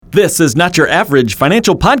This is Not Your Average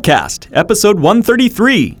Financial Podcast, episode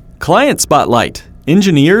 133, Client Spotlight,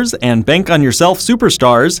 Engineers and Bank on Yourself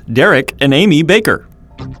superstars, Derek and Amy Baker.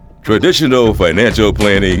 Traditional financial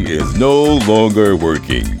planning is no longer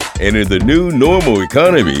working. And in the new normal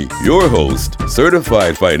economy, your host,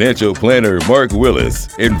 certified financial planner Mark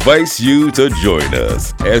Willis, invites you to join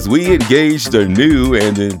us as we engage the new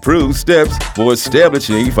and improved steps for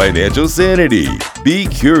establishing financial sanity. Be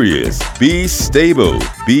curious, be stable,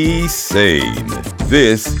 be sane.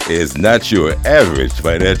 This is Not Your Average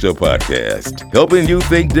Financial Podcast, helping you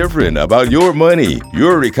think different about your money,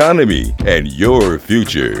 your economy, and your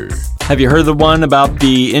future. Have you heard the one about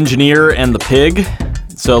the engineer and the pig?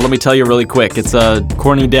 So let me tell you really quick. It's a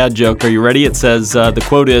corny dad joke. Are you ready? It says, the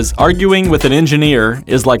quote is, "Arguing with an engineer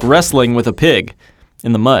is like wrestling with a pig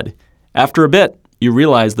in the mud. After a bit, you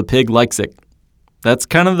realize the pig likes it." That's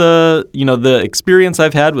kind of the experience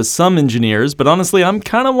I've had with some engineers, but honestly, I'm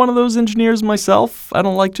kind of one of those engineers myself. I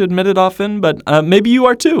don't like to admit it often, but maybe you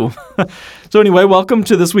are too. So anyway, welcome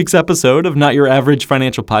to this week's episode of Not Your Average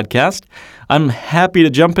Financial Podcast. I'm happy to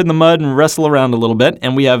jump in the mud and wrestle around a little bit,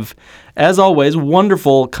 and we have, as always,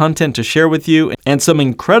 wonderful content to share with you and some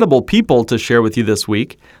incredible people to share with you this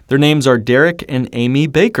week. Their names are Derek and Amy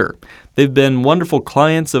Baker. They've been wonderful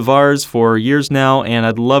clients of ours for years now, and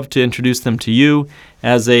I'd love to introduce them to you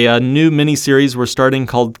as a new mini-series we're starting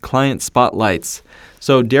called Client Spotlights.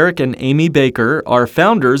 So Derek and Amy Baker are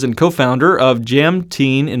founders and co-founder of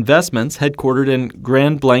Jamteen Investments, headquartered in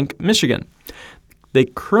Grand Blanc, Michigan. They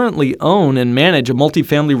currently own and manage a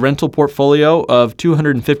multifamily rental portfolio of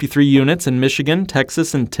 253 units in Michigan,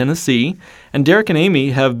 Texas, and Tennessee. And Derek and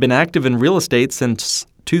Amy have been active in real estate since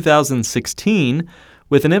 2016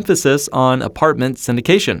 with an emphasis on apartment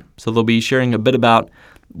syndication. So they'll be sharing a bit about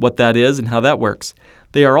what that is and how that works.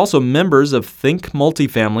 They are also members of Think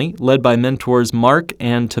Multifamily, led by mentors Mark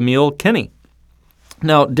and Tamil Kenny.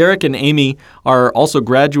 Now, Derek and Amy are also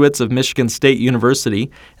graduates of Michigan State University,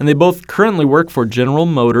 and they both currently work for General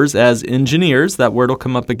Motors as engineers. That word will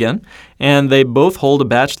come up again. And they both hold a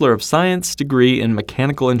Bachelor of Science degree in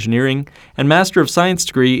Mechanical Engineering and Master of Science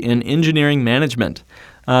degree in Engineering Management.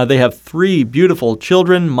 They have 3 beautiful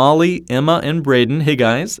children, Molly, Emma, and Braden. Hey,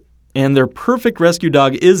 guys. And their perfect rescue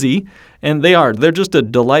dog, Izzy. And they're just a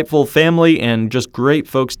delightful family and just great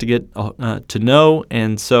folks to get to know.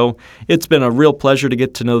 And so it's been a real pleasure to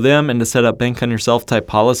get to know them and to set up Bank on Yourself type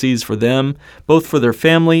policies for them, both for their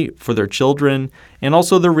family, for their children, and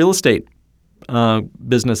also their real estate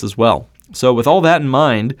business as well. So with all that in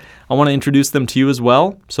mind, I want to introduce them to you as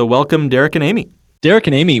well. So welcome, Derek and Amy. Derek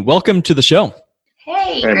and Amy, welcome to the show.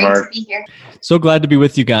 Hey, great Mark. to be here. So glad to be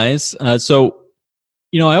with you guys.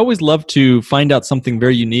 I always love to find out something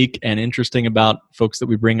very unique and interesting about folks that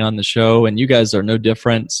we bring on the show, and you guys are no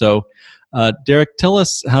different. So, Derek, take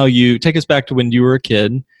us back to when you were a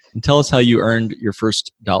kid, and tell us how you earned your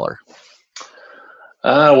first dollar.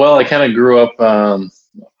 Well, I kind of grew up on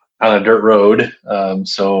a dirt road,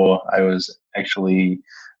 so I was actually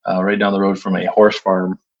right down the road from a horse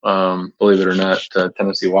farm, believe it or not,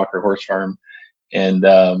 Tennessee Walker Horse Farm, and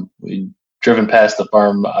we driven past the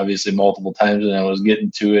farm obviously multiple times, and I was getting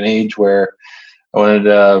to an age where I wanted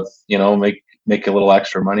to, make a little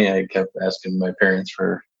extra money. I kept asking my parents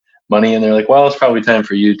for money, and they're like, "Well, it's probably time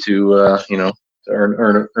for you to, to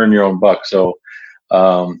earn your own buck." So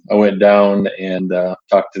I went down and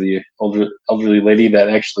talked to the elderly lady that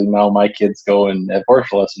actually now my kids go and have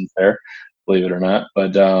horse lessons there, believe it or not.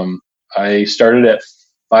 But I started at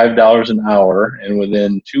 $5 an hour, and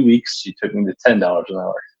within 2 weeks, she took me to $10 an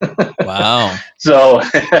hour. Wow. So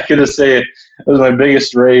I could just say it was my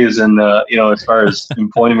biggest raise, and as far as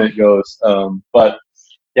employment goes. But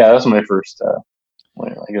yeah, that was my first, my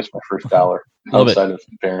first dollar outside of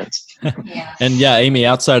parents. Yeah. And yeah, Amy,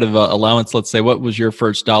 outside of allowance, let's say, what was your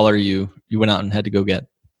first dollar you went out and had to go get?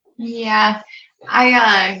 Yeah,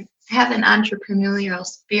 I have an entrepreneurial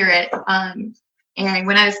spirit. And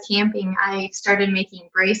when I was camping, I started making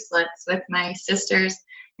bracelets with my sisters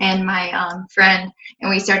and my friend, and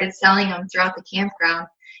we started selling them throughout the campground,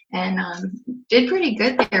 and did pretty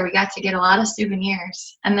good there. We got to get a lot of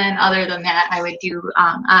souvenirs. And then other than that, I would do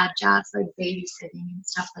odd jobs like babysitting and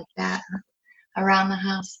stuff like that around the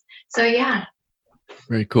house. So yeah.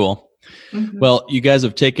 Very cool. Mm-hmm. Well, you guys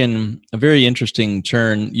have taken a very interesting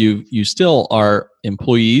turn. You still are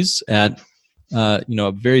employees at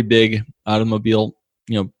a very big automobile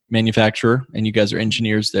manufacturer, and you guys are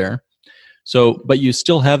engineers there. So, but you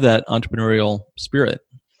still have that entrepreneurial spirit.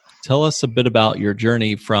 Tell us a bit about your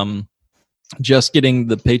journey from just getting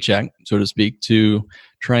the paycheck, so to speak, to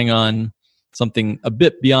trying on something a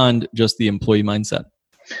bit beyond just the employee mindset.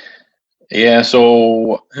 Yeah,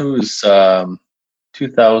 so it was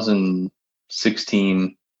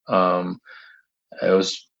 2016. It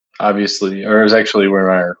was it was actually when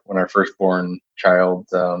our firstborn child,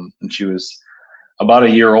 and she was about a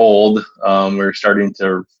year old. We were starting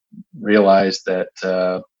to realize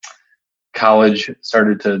that college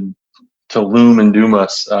started to loom and doom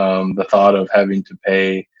us. The thought of having to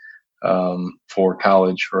pay for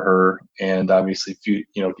college for her, and obviously,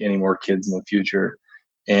 any more kids in the future,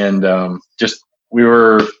 and just we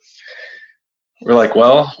were we're like,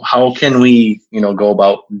 well, how can we, go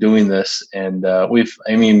about doing this? And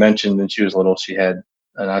Amy mentioned when she was little, she had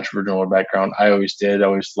an entrepreneurial background. I always did. I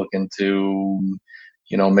was looking to,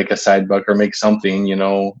 make a side buck or make something,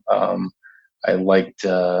 I liked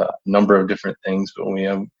a number of different things, but we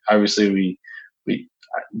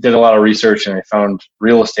did a lot of research, and I found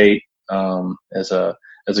real estate as a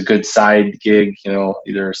good side gig,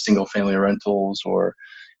 either single family rentals or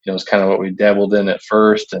it's kind of what we dabbled in at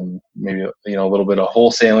first, and maybe a little bit of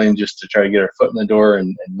wholesaling just to try to get our foot in the door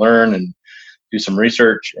and learn and do some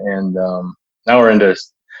research. And now we're into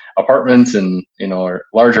apartments and our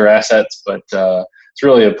larger assets, but it's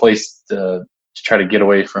really a place to try to get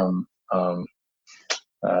away from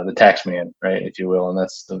the tax man, right, if you will. And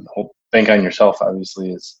that's the whole bank on yourself.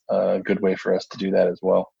 Obviously, is a good way for us to do that as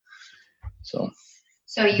well. So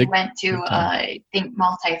you went to I think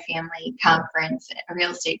multifamily conference, a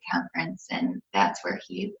real estate conference, and that's where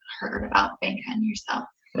he heard about Bank on Yourself.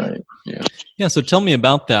 Right. Yeah. Yeah. So tell me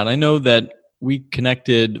about that. I know that we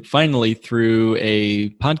connected finally through a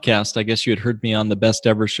podcast. I guess you had heard me on the Best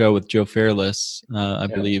Ever show with Joe Fairless, I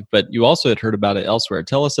believe, but you also had heard about it elsewhere.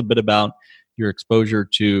 Tell us a bit about your exposure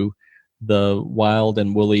to the wild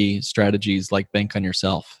and woolly strategies like Bank on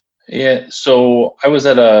Yourself. Yeah, so I was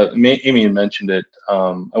at Amy mentioned it.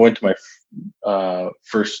 I went to my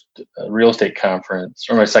first real estate conference,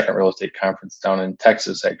 or my second real estate conference down in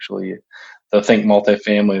Texas, actually. The Think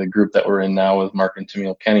Multifamily, the group that we're in now with Mark and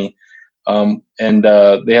Tamil Kenny. And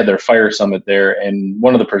they had their fire summit there. And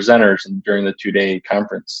one of the presenters during the 2-day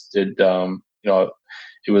conference did, it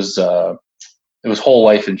was whole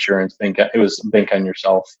life insurance. It was Bank on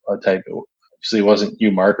Yourself type. Obviously, it wasn't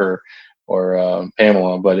you, Mark, or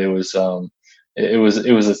Pamela, but it was a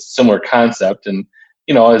similar concept. And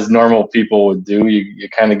as normal people would do, you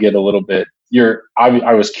kind of get a little bit.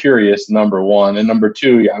 I was curious, number one, and number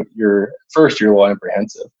two, you're a little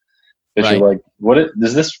apprehensive because you're like,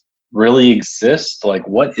 does this really exist? Like,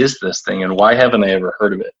 what is this thing, and why haven't I ever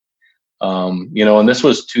heard of it? And this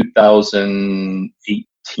was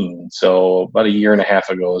 2018, so about a year and a half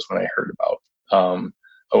ago is when I heard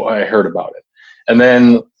about it. And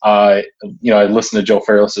then I listened to Joe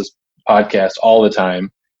Fairless's podcast all the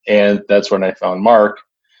time, and that's when I found Mark,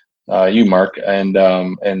 and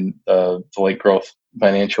the Lake Growth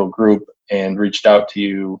Financial Group, and reached out to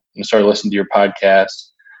you and started listening to your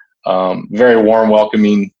podcast. Very warm,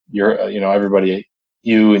 welcoming. Everybody,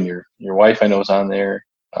 you and your wife I know is on there,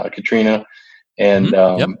 Katrina, and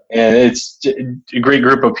and it's a great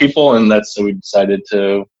group of people, and so we decided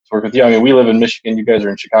to work with you. I mean, we live in Michigan. You guys are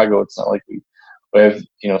in Chicago. It's not like we have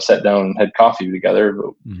sat down and had coffee together,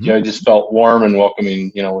 but I just felt warm and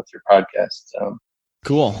welcoming with your podcast.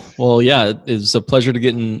 Cool. Well, yeah, it's a pleasure to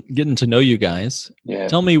getting to know you guys. Yeah.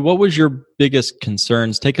 Tell me, what was your biggest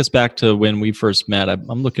concerns? Take us back to when we first met.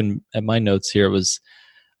 I'm looking at my notes here. It was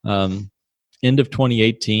end of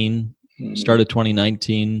 2018, start of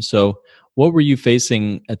 2019. So what were you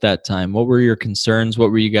facing at that time? What were your concerns?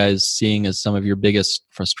 What were you guys seeing as some of your biggest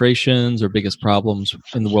frustrations or biggest problems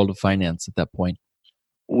in the world of finance at that point?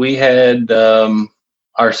 We had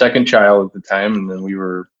our second child at the time, and then we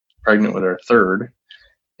were pregnant with our third.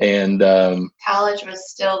 And college was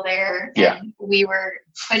still there. Yeah. And we were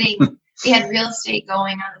we had real estate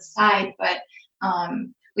going on the side, but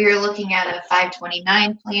we were looking at a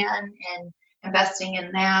 529 plan and investing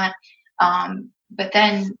in that. But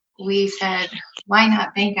then we said, why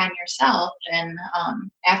not bank on yourself? And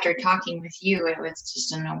after talking with you, it was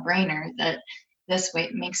just a no-brainer that this way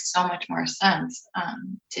it makes so much more sense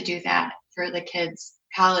to do that for the kids'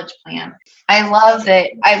 college plan. I love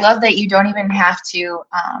that you don't even have to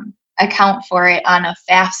account for it on a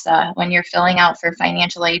FAFSA when you're filling out for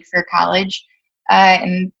financial aid for college.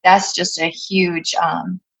 And that's just a huge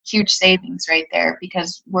savings right there,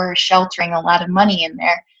 because we're sheltering a lot of money in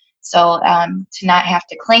there. So to not have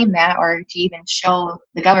to claim that, or to even show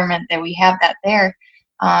the government that we have that there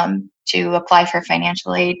to apply for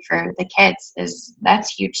financial aid for the kids,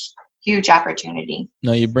 that's huge opportunity.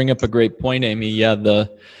 No, you bring up a great point, Amy. Yeah, the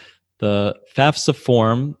FAFSA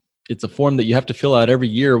form, it's a form that you have to fill out every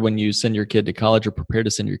year when you send your kid to college or prepare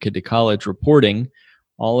to send your kid to college, reporting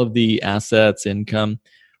all of the assets, income.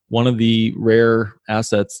 One of the rare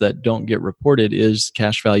assets that don't get reported is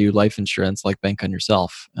cash value life insurance, like Bank on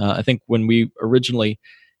Yourself. I think when we originally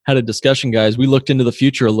had a discussion, guys, we looked into the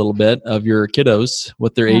future a little bit of your kiddos,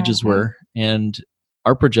 what their ages were, and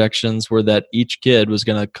our projections were that each kid was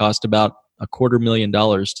going to cost about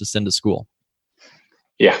 $250,000 to send to school.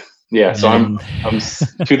 Yeah. So I'm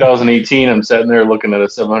 2018. I'm sitting there looking at a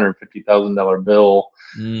 $750,000 bill.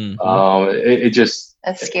 It just,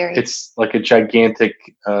 That's scary. It's like a gigantic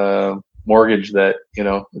mortgage that,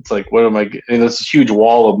 it's like, what am I getting? This huge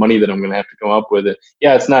wall of money that I'm going to have to come up with it.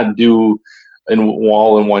 Yeah, it's not due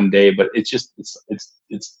in one day, but it's just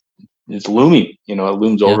it's looming. It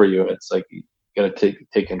looms over you. It's like you got to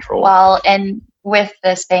take control. Well, and with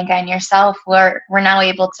this Bank on Yourself, we're now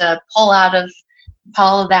able to pull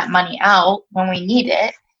that money out when we need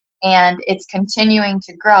it, and it's continuing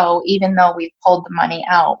to grow even though we've pulled the money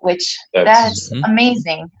out, which that's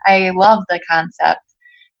amazing. I love the concept,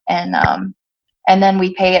 and then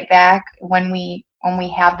we pay it back when we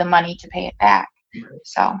have the money to pay it back.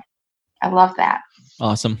 So I love that.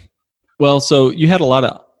 Awesome. Well, so you had a lot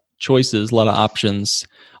of choices, a lot of options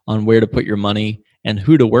on where to put your money and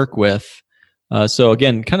who to work with. So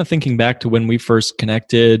again, kind of thinking back to when we first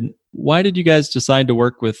connected, why did you guys decide to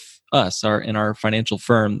work with us in our financial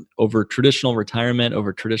firm over traditional retirement,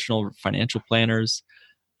 over traditional financial planners?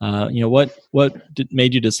 What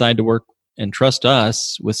made you decide to work and trust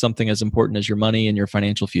us with something as important as your money and your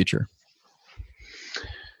financial future?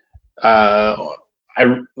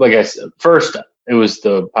 Like I said, first it was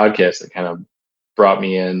the podcast that kind of brought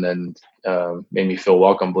me in and made me feel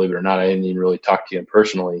welcome. Believe it or not, I didn't even really talk to you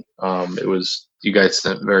personally. It was you guys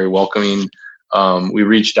very welcoming. We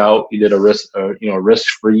reached out. We did a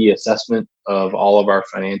risk-free assessment of all of our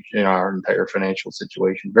our entire financial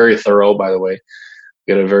situation. Very thorough, by the way.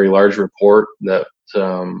 We had a very large report that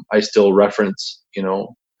I still reference,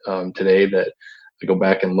 today, that I go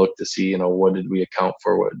back and look to see, what did we account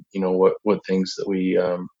for, what things that we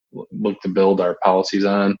look to build our policies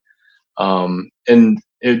on, and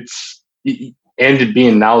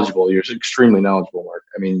being knowledgeable. You're extremely knowledgeable, Mark.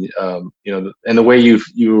 I mean, and the way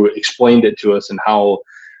you explained it to us and how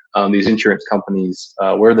these insurance companies,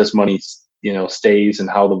 where this money, stays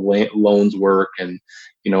and how the loans work and,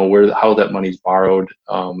 how that money's borrowed.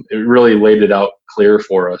 It really laid it out clear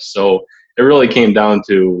for us. So it really came down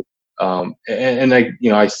to, I'm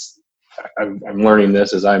learning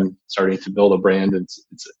this as I'm starting to build a brand. It's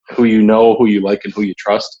who who you like and who you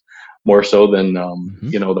trust more so than,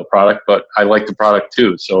 the product, but I like the product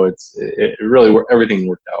too. So it really, everything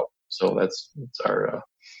worked out. So that's our,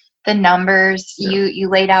 the numbers, you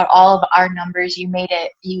laid out all of our numbers. You made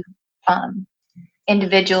it, you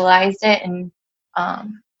individualized it and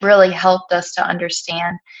really helped us to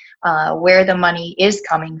understand where the money is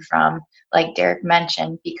coming from, like Derek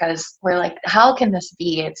mentioned, because we're like, how can this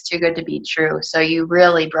be? It's too good to be true. So you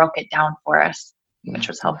really broke it down for us, which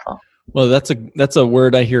was helpful. Well, that's a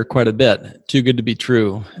word I hear quite a bit. Too good to be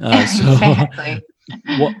true. Exactly.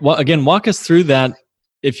 Again, walk us through that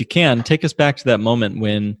if you can. Take us back to that moment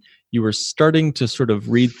when you were starting to sort of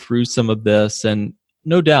read through some of this, and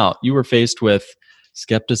no doubt you were faced with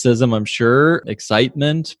skepticism, I'm sure,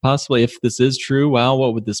 excitement, possibly if this is true. Wow,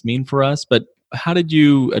 what would this mean for us? But how did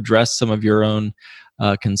you address some of your own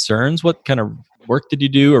concerns? What kind of work did you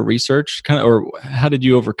do or research? Or how did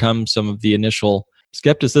you overcome some of the initial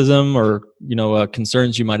skepticism or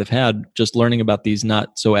concerns you might have had just learning about these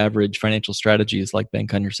not so average financial strategies like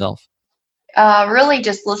Bank on Yourself? Really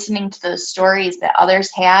just listening to the stories that others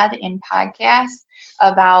had in podcasts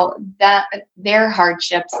about their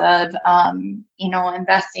hardships of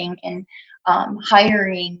investing in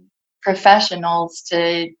hiring professionals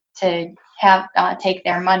to have take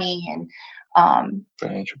their money and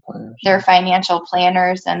their financial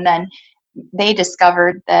planners, and then they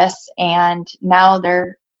discovered this, and now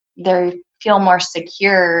they feel more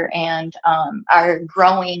secure and are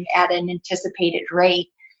growing at an anticipated rate.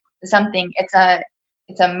 It's a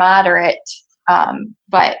moderate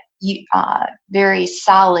but very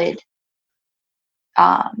solid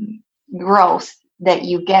growth that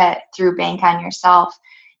you get through Bank on Yourself,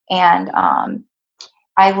 and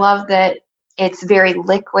I love that it's very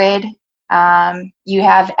liquid. You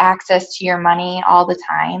have access to your money all the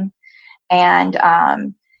time. And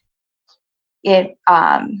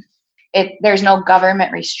there's no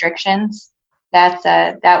government restrictions. That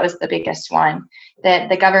was the biggest one. That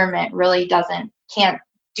the government really can't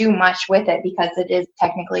do much with it because it is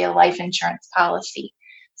technically a life insurance policy.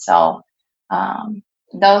 So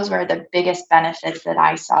those were the biggest benefits that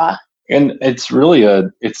I saw And it's really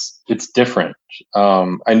it's different.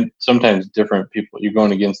 And sometimes different people, you're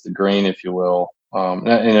going against the grain, if you will. And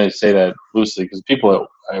I say that loosely because people that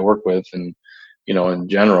I work with, and in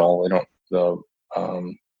general, they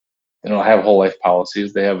don't have whole life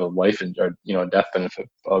policies. They have a a death benefit,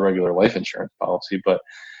 a regular life insurance policy. But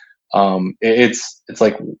it's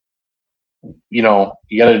like, you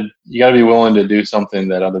gotta be willing to do something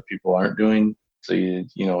that other people aren't doing. So you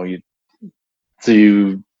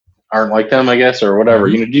aren't like them, I guess, or whatever.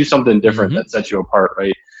 Mm-hmm. Do something different that sets you apart,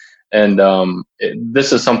 right? And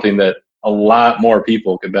this is something that a lot more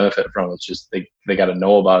people could benefit from. It's just they got to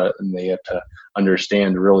know about it, and they have to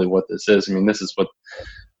understand really what this is. I mean, this is what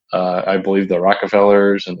I believe the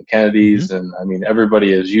Rockefellers and the Kennedys, and I mean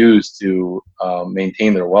everybody is used to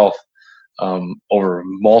maintain their wealth over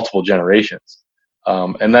multiple generations,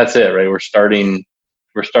 and that's it, right? We're starting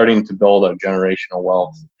to build a generational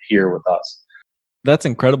wealth here with us. That's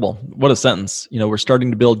incredible. What a sentence. We're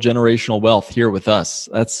starting to build generational wealth here with us.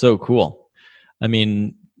 That's so cool. I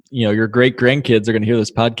mean, your great grandkids are going to hear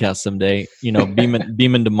this podcast someday,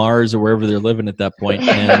 beaming to Mars or wherever they're living at that point,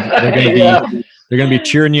 and they're going to be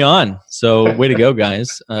cheering you on. So way to go,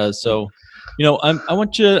 guys. I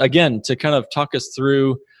want you again to kind of talk us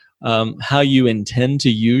through how you intend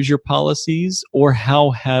to use your policies, or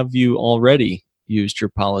how have you already used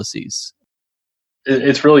your policies?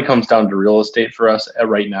 It really comes down to real estate for us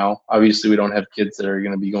right now. Obviously, we don't have kids that are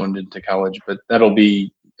going to be going into college, but it'll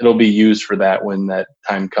be used for that when that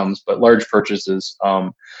time comes. But large purchases.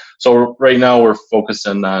 So right now we're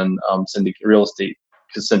focusing on real estate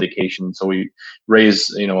syndication. So we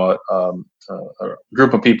raise, a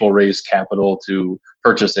group of people raise capital to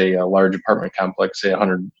purchase a large apartment complex, say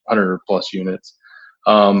 100 plus units.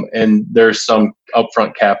 And there's some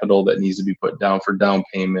upfront capital that needs to be put down for down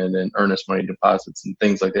payment and earnest money deposits and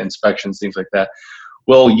things like that, inspections, things like that.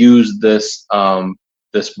 We'll use this bank,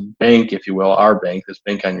 if you will, our bank, this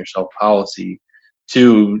Bank on Yourself policy,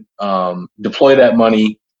 to deploy that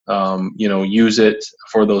money, use it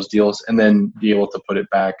for those deals, and then be able to put it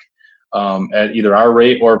back at either our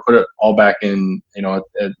rate or put it all back in,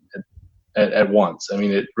 at once. I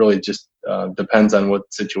mean, it really just depends on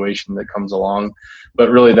what situation that comes along, but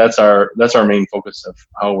really that's our main focus of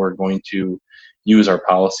how we're going to use our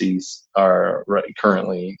policies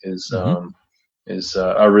currently is our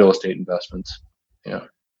real estate investments. Yeah.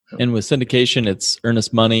 And with syndication, it's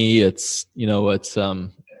earnest money, it's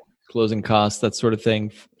closing costs, that sort of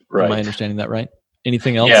thing. Right. Am I understanding that right?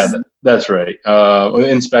 Anything else? Yeah, that's right.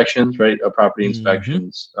 Inspections, right? Property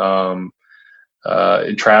inspections.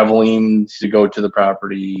 Traveling to go to the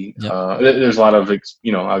property. Yep. There's a lot of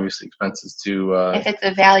obviously expenses to. If it's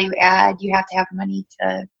a value add, you have to have money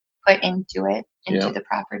to put into the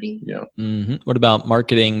property. Yeah. Mm-hmm. What about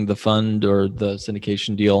marketing the fund or the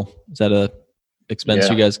syndication deal? Is that a expense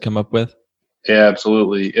you guys come up with? Yeah,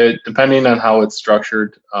 absolutely. Depending on how it's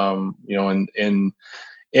structured,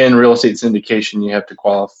 in real estate syndication, you have to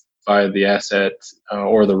qualify the asset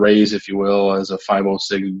or the raise, if you will, as a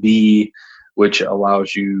 506B, which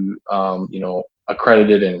allows you,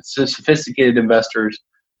 accredited and sophisticated investors,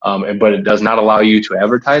 but it does not allow you to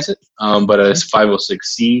advertise it. But a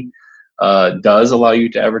 506C does allow you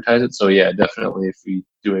to advertise it. So yeah, definitely, if we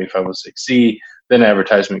do a 506C, then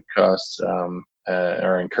advertisement costs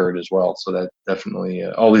are incurred as well. So that definitely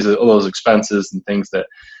all those expenses and things that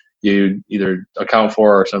you either account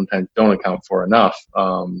for or sometimes don't account for enough.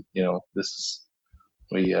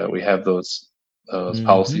 We have those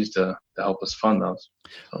policies to help us fund those.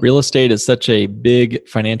 So. Real estate is such a big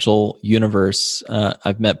financial universe.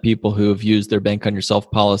 I've met people who have used their Bank on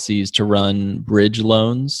Yourself policies to run bridge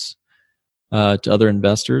loans to other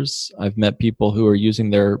investors. I've met people who are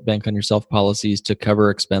using their Bank on Yourself policies to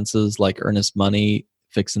cover expenses like earnest money,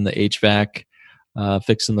 fixing the HVAC,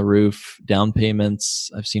 fixing the roof, down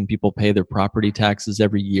payments. I've seen people pay their property taxes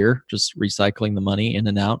every year, just recycling the money in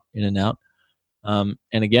and out. And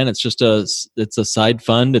again, it's a side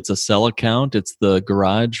fund. It's a sell account. It's the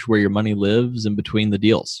garage where your money lives in between the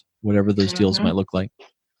deals, whatever those deals might look like.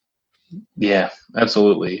 Yeah,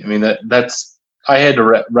 absolutely. I mean, I had to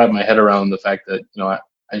wrap my head around the fact that,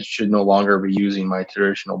 I should no longer be using my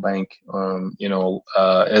traditional bank,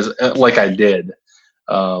 as like I did.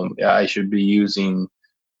 I should be using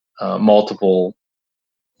multiple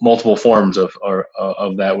forms of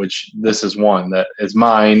that, which this is one that is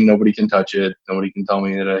mine. Nobody can touch it. Nobody can tell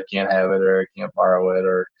me that I can't have it or I can't borrow it,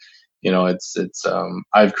 or it's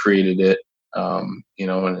I've created it,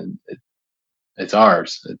 and it's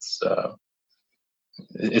ours.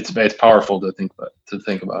 It's powerful to think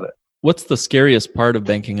about it. What's the scariest part of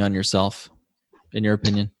banking on yourself, in your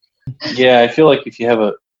opinion? Yeah, I feel like if you have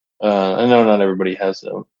I know not everybody has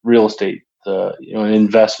a real estate, an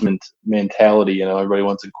investment mentality. Everybody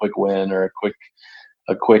wants a quick win or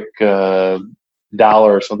a quick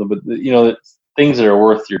dollar or something. But things that are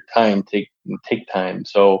worth your time take time.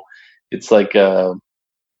 So it's like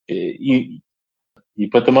you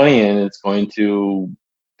put the money in, it's going to.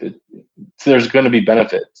 There's going to be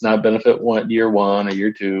benefit. It's not benefit year one or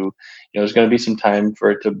year two. There's going to be some time for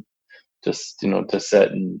it to just to set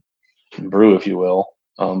and brew, if you will.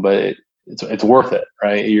 But it's worth it,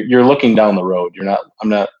 right? You're looking down the road. I'm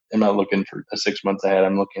not looking for 6 months ahead.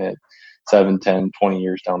 I'm looking at 7, 10, 20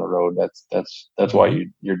 years down the road. That's why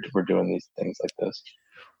we're doing these things like this.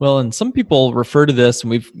 Well, and some people refer to this, and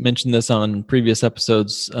we've mentioned this on previous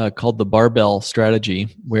episodes, called the barbell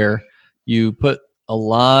strategy, where you put a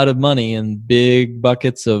lot of money in big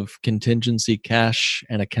buckets of contingency cash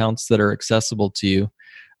and accounts that are accessible to you.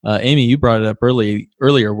 Amy, you brought it up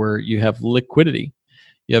earlier where you have liquidity.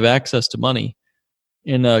 You have access to money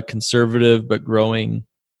in a conservative but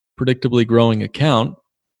predictably growing account.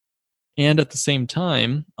 And at the same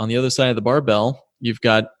time, on the other side of the barbell, you've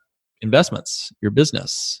got investments, your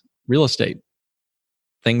business, real estate,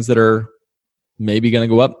 things that are maybe going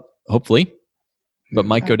to go up, hopefully, but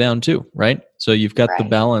might go down too, right? So you've got the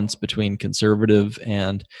balance between conservative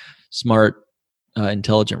and smart,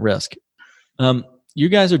 intelligent risk. You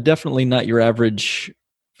guys are definitely not your average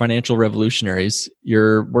financial revolutionaries.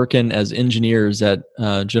 You're working as engineers at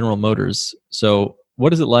General Motors. So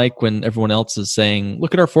what is it like when everyone else is saying,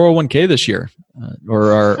 look at our 401k this year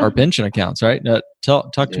or our pension accounts, right?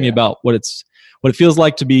 Talk to me about what it feels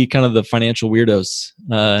like to be kind of the financial weirdos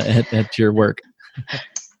at your work.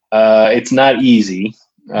 It's not easy.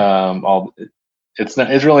 It's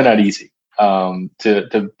really not easy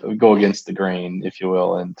to go against the grain, if you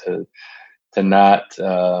will, and to not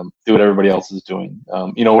do what everybody else is doing.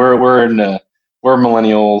 We're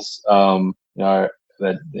millennials.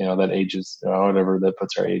 That age is whatever that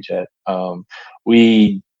puts our age at.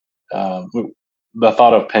 The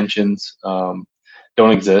thought of pensions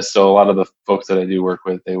don't exist. So a lot of the folks that I do work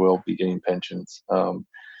with, they will be getting pensions. So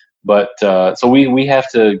we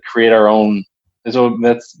have to create our own. So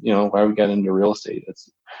that's why we got into real estate. It's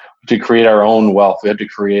to create our own wealth. We have to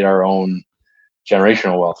create our own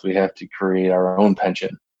generational wealth. We have to create our own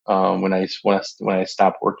pension. When I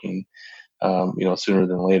stop working, sooner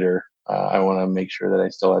than later, I want to make sure that I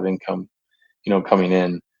still have income, coming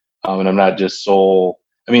in, and I'm not just sole.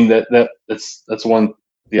 I mean that's one.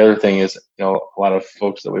 The other thing is, a lot of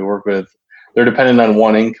folks that we work with, they're dependent on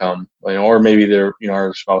one income, or maybe they're,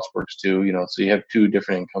 our spouse works too, so you have two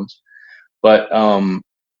different incomes, but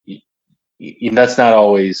that's not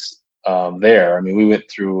always there. I mean, we went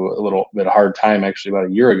through a little bit of hard time actually about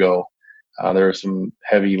a year ago. There were some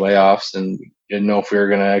heavy layoffs and didn't know if we were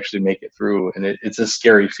going to actually make it through. And it's a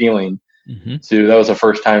scary feeling. Mm-hmm. That was the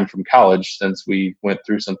first time from college since we went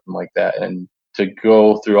through something like that. And to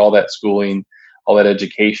go through all that schooling, all that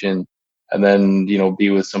education, and then, be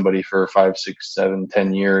with somebody for 5, 6, 7,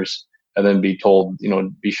 10 years, and then be told,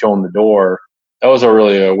 be shown the door. That was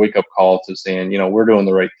really a wake up call to saying, we're doing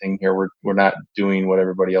the right thing here. We're not doing what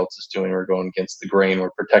everybody else is doing. We're going against the grain.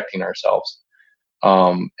 We're protecting ourselves.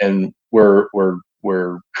 And we're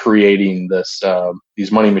creating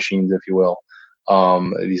these money machines, if you will,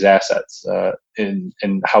 these assets,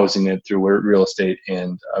 and housing it through real estate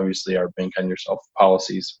and obviously our Bank on Yourself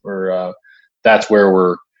policies. That's where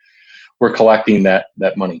we're collecting that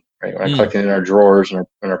money, right? We're not collecting it in our drawers and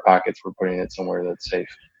in our pockets. We're putting it somewhere that's safe.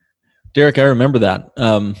 Derek, I remember that.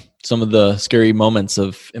 Some of the scary moments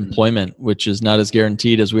of employment, which is not as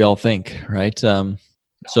guaranteed as we all think, right?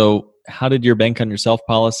 So how did your Bank on Yourself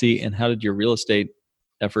policy and how did your real estate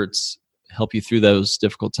efforts help you through those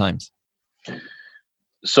difficult times?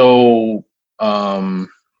 So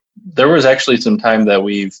there was actually some time that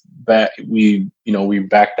we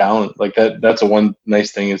backed down like that. That's one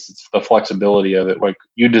nice thing is it's the flexibility of it. Like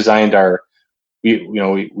we designed our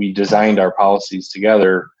policies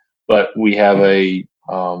together, but we have the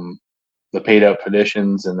paid up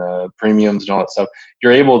petitions and the premiums and all that stuff.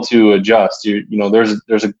 You're able to adjust. You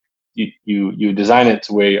design it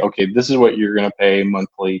to where, okay, this is what you're going to pay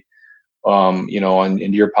monthly,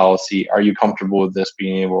 into your policy. Are you comfortable with this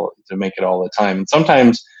being able to make it all the time? And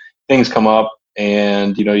sometimes things come up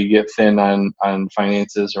and, you get thin on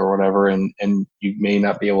finances or whatever, and you may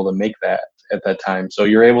not be able to make that at that time. So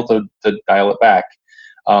you're able to dial it back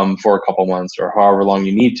for a couple months or however long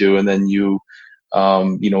you need to. And then you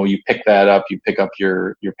pick that up, you pick up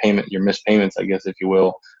your payment, your missed payments, I guess, if you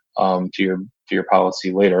will, to your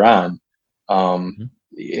policy later on.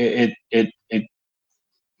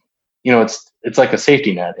 it's like a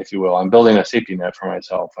safety net, if you will. I'm building a safety net for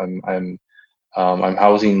myself. I'm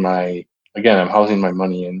housing I'm housing my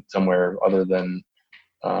money in somewhere other than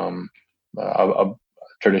a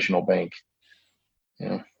traditional bank.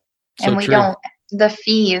 Yeah. And the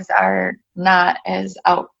fees are not as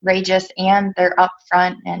outrageous, and they're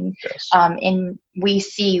upfront, and Yes. we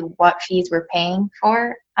see what fees we're paying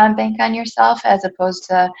for on Bank on Yourself as opposed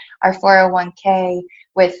to our 401k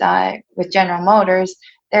with General Motors.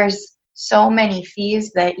 There's so many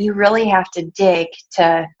fees that you really have to dig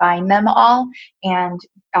to find them all, and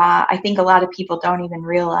I think a lot of people don't even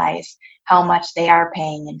realize how much they are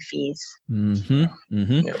paying in fees. Mm-hmm.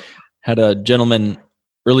 Mm-hmm. Yep. Had a gentleman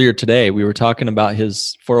earlier today, we were talking about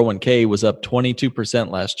his 401k was up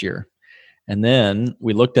 22% last year. And then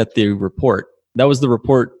we looked at the report. That was the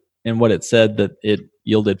report and what it said that it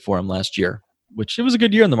yielded for him last year, which it was a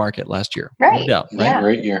good year in the market last year. Right. No doubt, right? Yeah.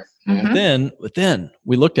 Great year. Mhm. But then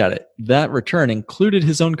we looked at it. That return included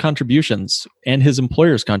his own contributions and his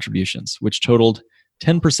employer's contributions, which totaled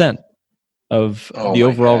 10% of Oh the my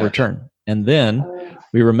overall gosh. return. And then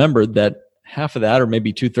we remembered that half of that, or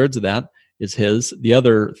maybe 2/3 of that, is his. The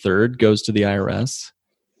other third goes to the IRS,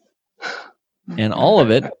 and all of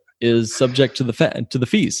it is subject to the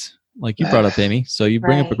fees, like you brought up, Amy. So you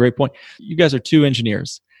bring up a Right. great point. You guys are two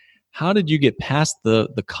engineers. How did you get past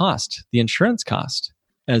the cost, the insurance cost?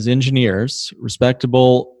 As engineers,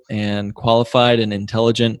 respectable and qualified and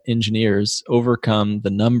intelligent engineers overcome the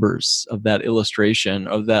numbers of that illustration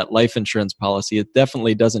of that life insurance policy. It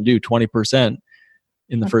definitely doesn't do 20%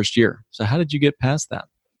 in the first year. So how did you get past that?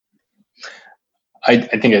 I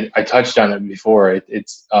think I touched on it before.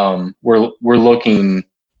 We're looking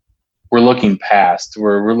past.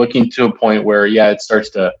 We're looking to a point where it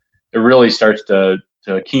really starts to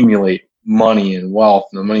accumulate money and wealth,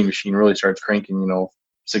 and the money machine really starts cranking.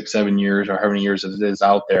 6-7 years or how many years it is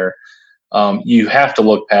out there. You have to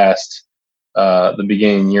look past the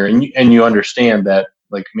beginning year, and you understand that,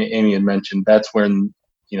 like Amy had mentioned, that's when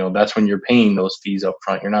you're paying those fees up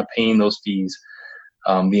front. You're not paying those fees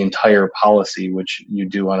the entire policy, which you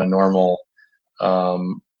do on a normal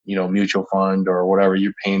mutual fund or whatever.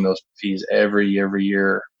 You're paying those fees every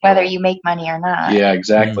year, Whether you make money or not. Yeah,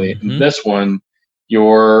 exactly. Mhm. This one,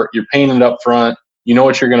 you're paying it up front. You know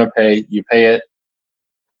what you're going to pay. You pay it,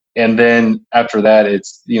 and then after that,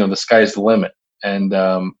 it's the sky's the limit. And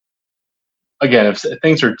again, if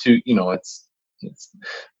things are too it's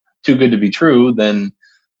too good to be true, then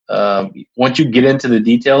once you get into the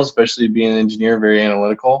details, especially being an engineer, very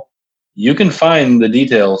analytical, you can find the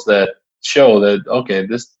details that show that, okay,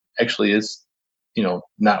 this actually is,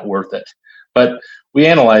 not worth it. But we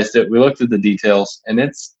analyzed it, we looked at the details, and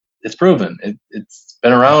it's proven. It's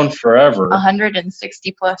been around forever.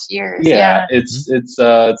 160 plus years. Yeah, it's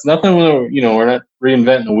nothing. We're not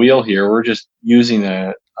reinventing the wheel here. We're just using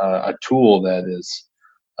a tool that is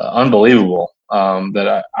unbelievable.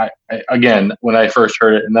 That I again, when I first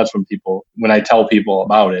heard it, and that's when I tell people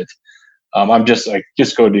about it, I'm just like,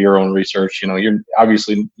 just go do your own research. You're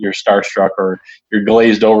starstruck or you're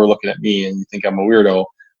glazed over looking at me and you think I'm a weirdo.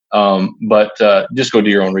 But just go do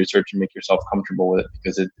your own research and make yourself comfortable with it,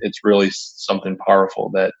 because it's really something powerful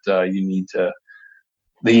that you need to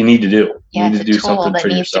do. Yeah, You need it's to a do tool something that for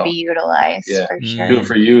needs to yourself. be utilized, Yeah. for sure. Do it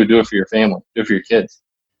for you. Do it for your family. Do it for your kids.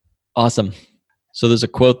 Awesome. So there's a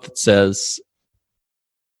quote that says,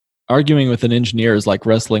 arguing with an engineer is like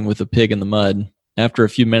wrestling with a pig in the mud. After a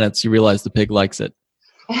few minutes, you realize the pig likes it.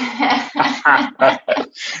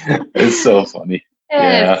 It's so funny.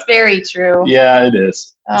 Yeah. It's very true. Yeah, it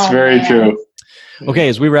is. It's Oh, very man. true. Okay,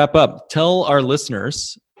 as we wrap up, tell our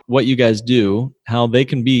listeners what you guys do, how they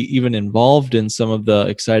can be even involved in some of the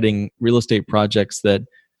exciting real estate projects that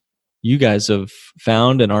you guys have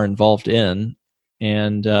found and are involved in,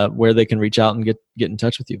 and where they can reach out and get in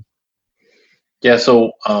touch with you. Yeah.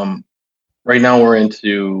 So right now we're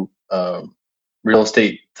into real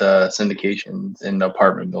estate syndications in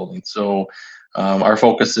apartment buildings. So our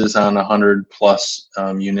focus is on 100 plus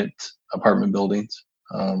unit apartment buildings.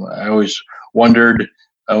 I always wondered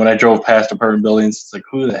when I drove past apartment buildings, it's like,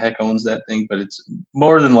 who the heck owns that thing? But it's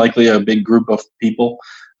more than likely a big group of people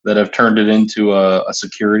that have turned it into a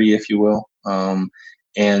security, if you will.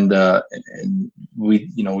 And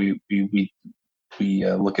we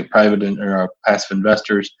look at private or passive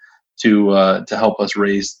investors to help us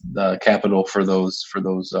raise the capital for those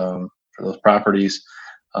properties,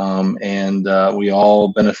 and we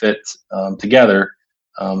all benefit together.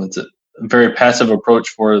 It's a very passive approach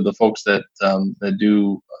for the folks that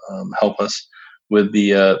do help us with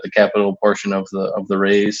the capital portion of the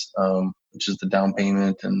raise, which is the down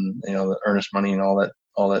payment and the earnest money and all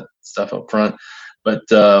that stuff up front. But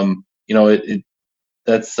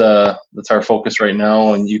that's our focus right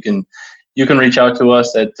now. And you can reach out to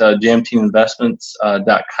us at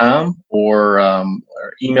jamteeninvestments.com, or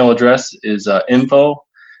our email address is info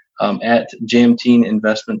at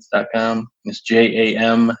jamteeninvestments.com. It's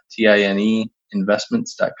JAMTINE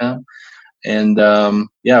investments.com. And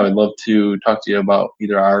we'd love to talk to you about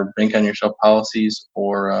either our Bank on Yourself policies,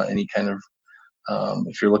 or any kind of,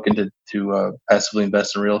 if you're looking to passively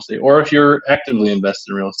invest in real estate, or if you're actively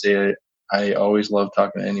invested in real estate. I always love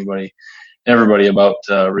talking to everybody about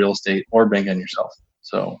real estate or Bank on Yourself.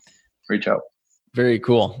 So reach out. Very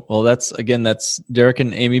cool. Well, that's Derek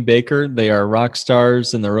and Amy Baker. They are rock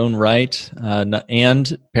stars in their own right,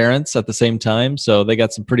 and parents at the same time. So they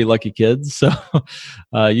got some pretty lucky kids. So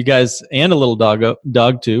you guys, and a little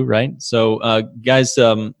dog too, right? So guys,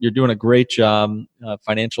 you're doing a great job.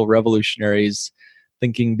 Financial revolutionaries,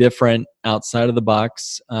 thinking different, outside of the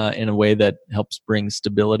box, in a way that helps bring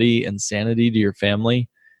stability and sanity to your family,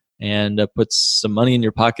 and puts some money in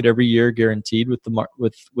your pocket every year, guaranteed, with or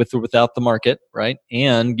without the market, right?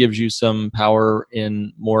 And gives you some power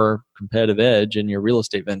in more competitive edge in your real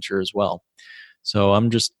estate venture as well. So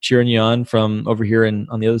I'm just cheering you on from over here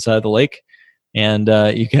on the other side of the lake. And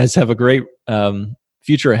you guys have a great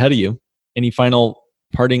future ahead of you. Any final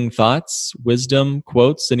parting thoughts, wisdom,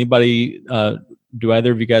 quotes? Anybody? Do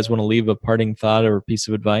either of you guys want to leave a parting thought or a piece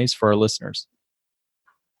of advice for our listeners?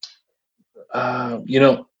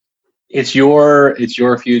 It's your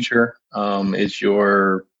future. It's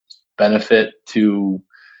your benefit to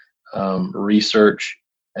research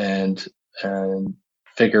and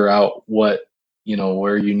figure out what,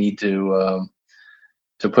 where you need to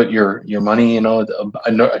put your money. A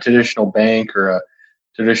traditional bank or a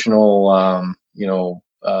traditional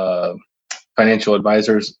financial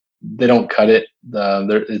advisors, they don't cut it.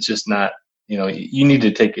 It's just not. You need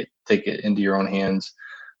to take it into your own hands.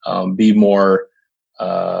 Be more,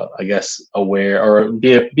 aware, or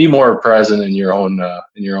be more present in your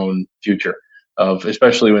own future,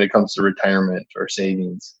 especially when it comes to retirement or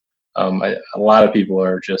savings. A lot of people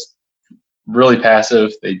are just really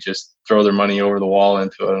passive. They just throw their money over the wall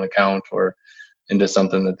into an account or into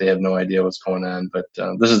something that they have no idea what's going on. But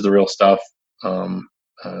this is the real stuff.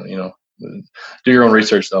 Do your own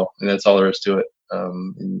research though, and that's all there is to it.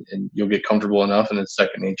 And you'll get comfortable enough, and it's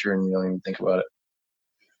second nature, and you don't even think about it.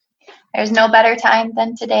 There's no better time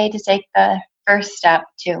than today to take the first step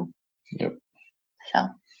too. Yep. So,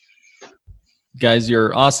 guys,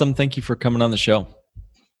 you're awesome. Thank you for coming on the show.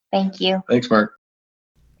 Thank you. Thanks, Mark.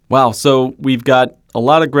 Wow. So we've got a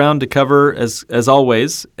lot of ground to cover as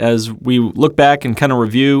always, as we look back and kind of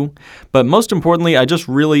review. But most importantly, I just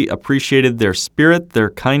really appreciated their spirit, their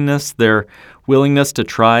kindness, their willingness to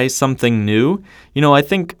try something new. I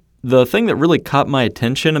think the thing that really caught my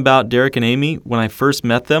attention about Derek and Amy when I first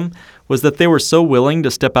met them was that they were so willing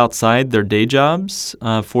to step outside their day jobs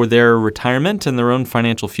for their retirement and their own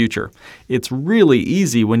financial future. It's really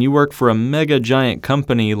easy when you work for a mega giant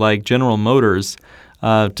company like General Motors,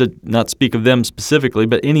 to not speak of them specifically,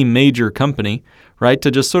 but any major company, right,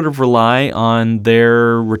 to just sort of rely on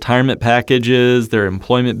their retirement packages, their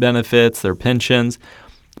employment benefits, their pensions.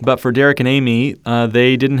 But for Derek and Amy,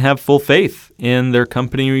 they didn't have full faith in their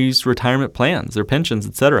company's retirement plans, their pensions,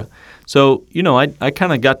 etc. So, I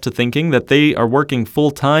kind of got to thinking that they are working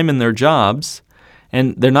full-time in their jobs,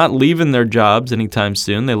 and they're not leaving their jobs anytime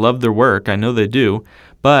soon. They love their work. I know they do.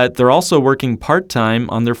 But they're also working part-time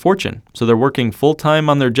on their fortune. So they're working full-time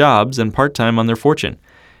on their jobs and part-time on their fortune.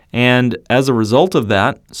 And as a result of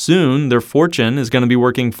that, soon their fortune is going to be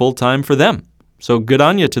working full-time for them. So good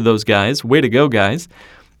on you to those guys. Way to go, guys.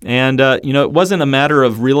 And, it wasn't a matter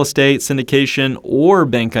of real estate syndication or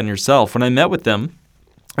Bank on Yourself. When I met with them,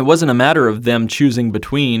 it wasn't a matter of them choosing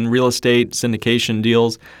between real estate syndication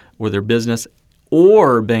deals or their business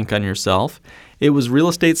or Bank on Yourself. It was real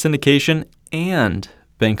estate syndication and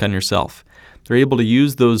Bank on Yourself. They're able to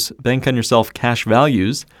use those Bank on Yourself cash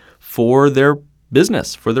values for their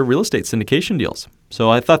business, for their real estate syndication deals.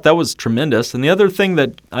 So I thought that was tremendous. And the other thing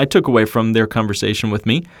that I took away from their conversation with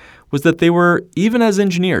me was that they were, even as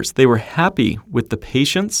engineers, they were happy with the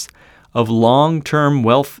patience of long-term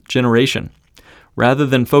wealth generation, rather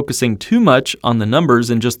than focusing too much on the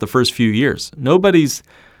numbers in just the first few years. Nobody's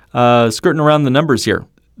skirting around the numbers here.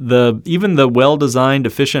 Even the well-designed,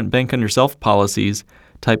 efficient Bank on Yourself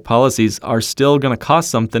type policies are still going to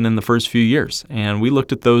cost something in the first few years. And we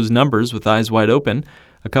looked at those numbers with eyes wide open,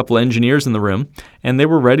 a couple of engineers in the room, and they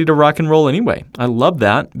were ready to rock and roll anyway. I love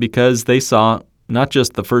that because they saw not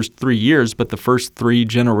just the first 3 years, but the first 3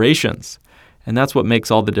 generations. And that's what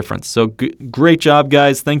makes all the difference. So great job,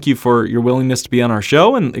 guys. Thank you for your willingness to be on our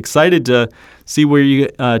show, and excited to see where you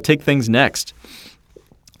take things next.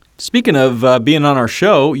 Speaking of being on our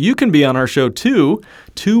show, you can be on our show too.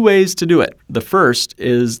 2 ways to do it. The first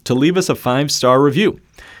is to leave us a 5-star review.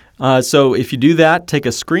 So if you do that, take a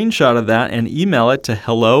screenshot of that and email it to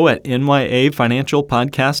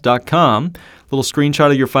hello@nyafinancialpodcast.com. Little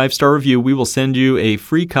screenshot of your 5-star review. We will send you a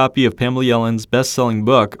free copy of Pamela Yellen's best-selling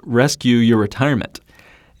book, Rescue Your Retirement.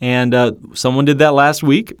 And someone did that last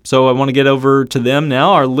week, so I want to get over to them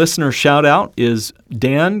now. Our listener shout-out is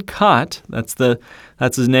Dan Cott. That's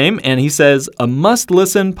his name, and he says, a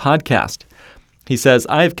must-listen podcast. He says,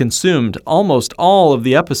 I have consumed almost all of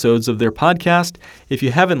the episodes of their podcast. If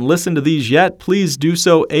you haven't listened to these yet, please do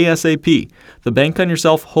so ASAP. The Bank on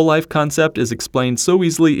Yourself whole life concept is explained so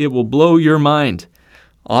easily it will blow your mind.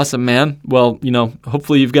 Awesome, man. Well,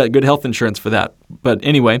 hopefully you've got good health insurance for that. But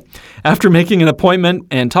anyway, after making an appointment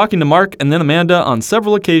and talking to Mark and then Amanda on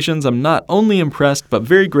several occasions, I'm not only impressed but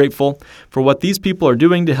very grateful for what these people are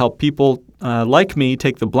doing to help people like me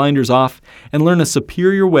take the blinders off and learn a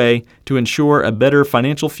superior way to ensure a better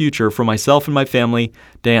financial future for myself and my family.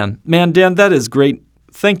 Dan. Man, Dan, that is great.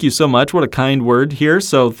 Thank you so much. What a kind word here.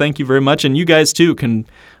 So thank you very much. And you guys, too, can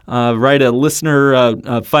write a listener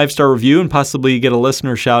 5-star review and possibly get a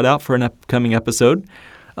listener shout-out for an upcoming episode.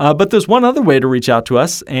 But there's one other way to reach out to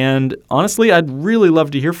us, and honestly, I'd really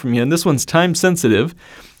love to hear from you. And this one's time-sensitive.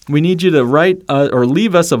 We need you to write or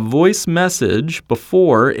leave us a voice message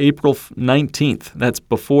before April 19th. That's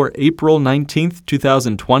before April 19th,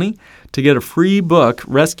 2020, to get a free book,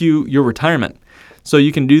 Rescue Your Retirement. So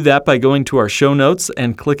you can do that by going to our show notes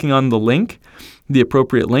and clicking on the link, the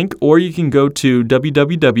appropriate link, or you can go to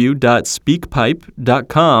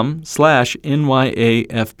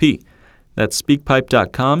www.speakpipe.com/NYAFP. That's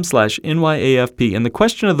speakpipe.com/NYAFP. And the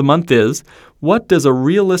question of the month is, what does a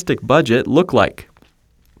realistic budget look like?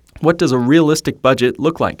 What does a realistic budget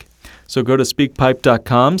look like? So go to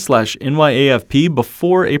speakpipe.com/NYAFP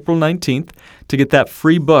before April 19th to get that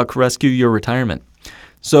free book, Rescue Your Retirement.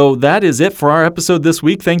 So that is it for our episode this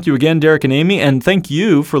week. Thank you again, Derek and Amy, and thank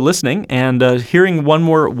you for listening and hearing one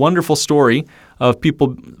more wonderful story of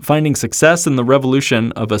people finding success in the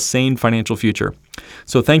revolution of a sane financial future.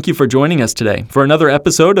 So thank you for joining us today for another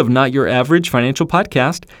episode of Not Your Average Financial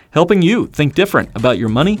Podcast, helping you think different about your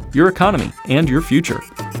money, your economy, and your future.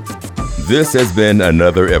 This has been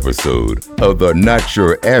another episode of the Not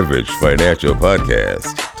Your Average Financial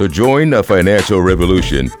Podcast. To join a financial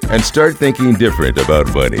revolution and start thinking different about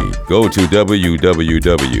money, go to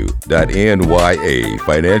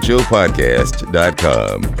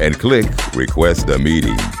www.nyafinancialpodcast.com and click Request a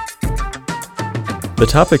Meeting. The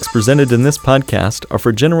topics presented in this podcast are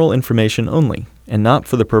for general information only and not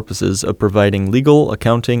for the purposes of providing legal,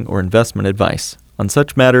 accounting, or investment advice. On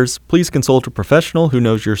such matters, please consult a professional who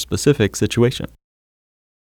knows your specific situation.